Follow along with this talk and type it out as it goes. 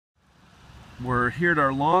We're here at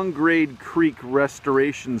our Calleguas Creek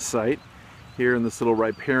restoration site here in this little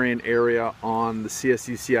riparian area on the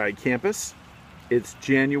CSUCI campus. It's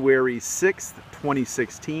January 6th,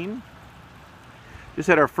 2016. Just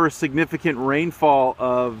had our first significant rainfall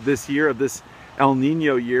of this year, of this El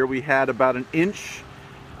Nino year. We had about an inch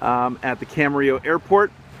at the Camarillo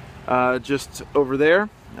Airport, just over there,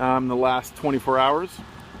 in the last 24 hours.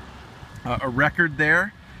 A record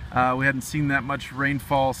there. We hadn't seen that much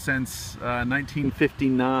rainfall since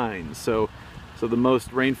 1959, so the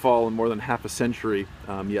most rainfall in more than half a century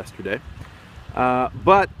yesterday.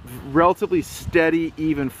 But relatively steady,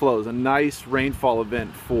 even flows. A nice rainfall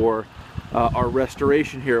event for our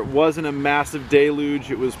restoration here. It wasn't a massive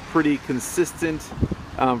deluge. It was pretty consistent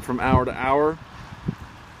from hour to hour.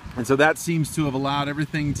 And so that seems to have allowed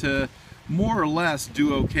everything to more or less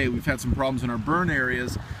do okay. We've had some problems in our burn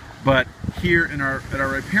areas, but here in our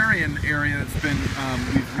riparian area, it's been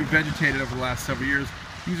we've revegetated over the last several years.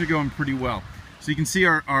 Things are going pretty well. So you can see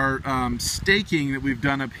our staking that we've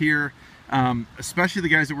done up here, especially the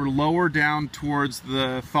guys that were lower down towards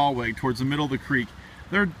the Calleguas, towards the middle of the creek.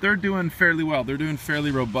 They're doing fairly well. They're doing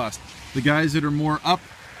fairly robust. The guys that are more up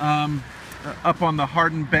on the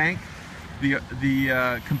hardened bank,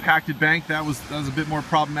 the compacted bank, that was a bit more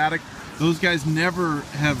problematic. Those guys never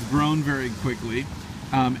have grown very quickly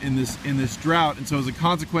in this drought, and so as a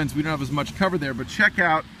consequence, we don't have as much cover there. But check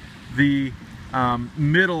out the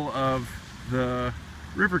middle of the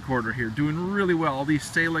river corridor here, doing really well. All these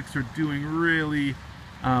salix are doing really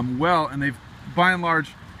well, and they've by and large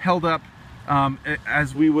held up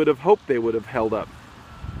as we would have hoped they would have held up.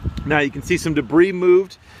 Now you can see some debris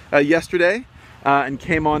moved yesterday and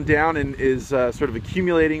came on down and is sort of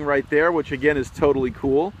accumulating right there, which again is totally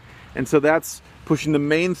cool. And so that's pushing the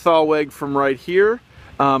main Calleguas from right here,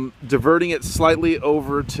 diverting it slightly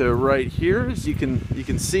over to right here, as you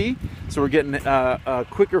can see. So we're getting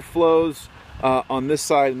quicker flows on this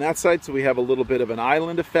side and that side, so we have a little bit of an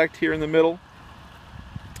island effect here in the middle.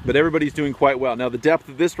 But everybody's doing quite well. Now the depth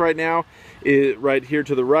of this right now, right here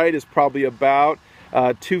to the right, is probably about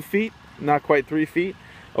 2 feet, not quite 3 feet.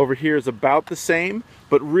 Over here is about the same,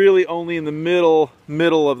 but really only in the middle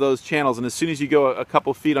of those channels. And as soon as you go a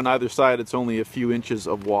couple feet on either side, it's only a few inches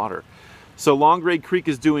of water. So Calleguas Creek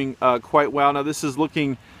is doing quite well. Now this is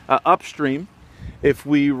looking upstream. If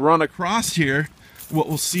we run across here, what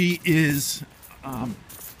we'll see is,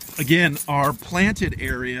 again, our planted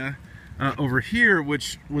area over here,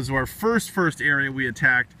 which was our first area we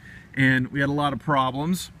attacked, and we had a lot of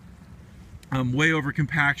problems. Way over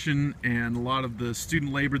compaction, and a lot of the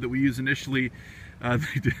student labor that we used initially,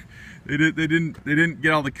 they didn't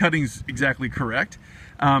get all the cuttings exactly correct.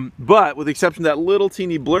 But with the exception of that little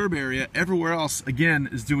teeny blurb area, everywhere else again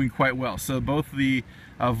is doing quite well. So both the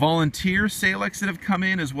volunteer salix that have come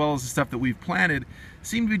in, as well as the stuff that we've planted,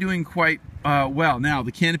 seem to be doing quite well. Now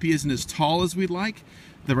the canopy isn't as tall as we'd like.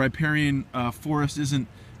 The riparian forest isn't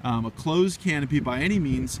a closed canopy by any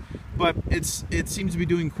means, but it seems to be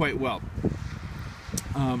doing quite well.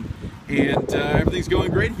 Everything's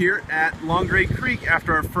going great here at Calleguas Creek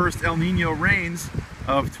after our first El Nino rains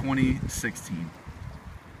of 2016.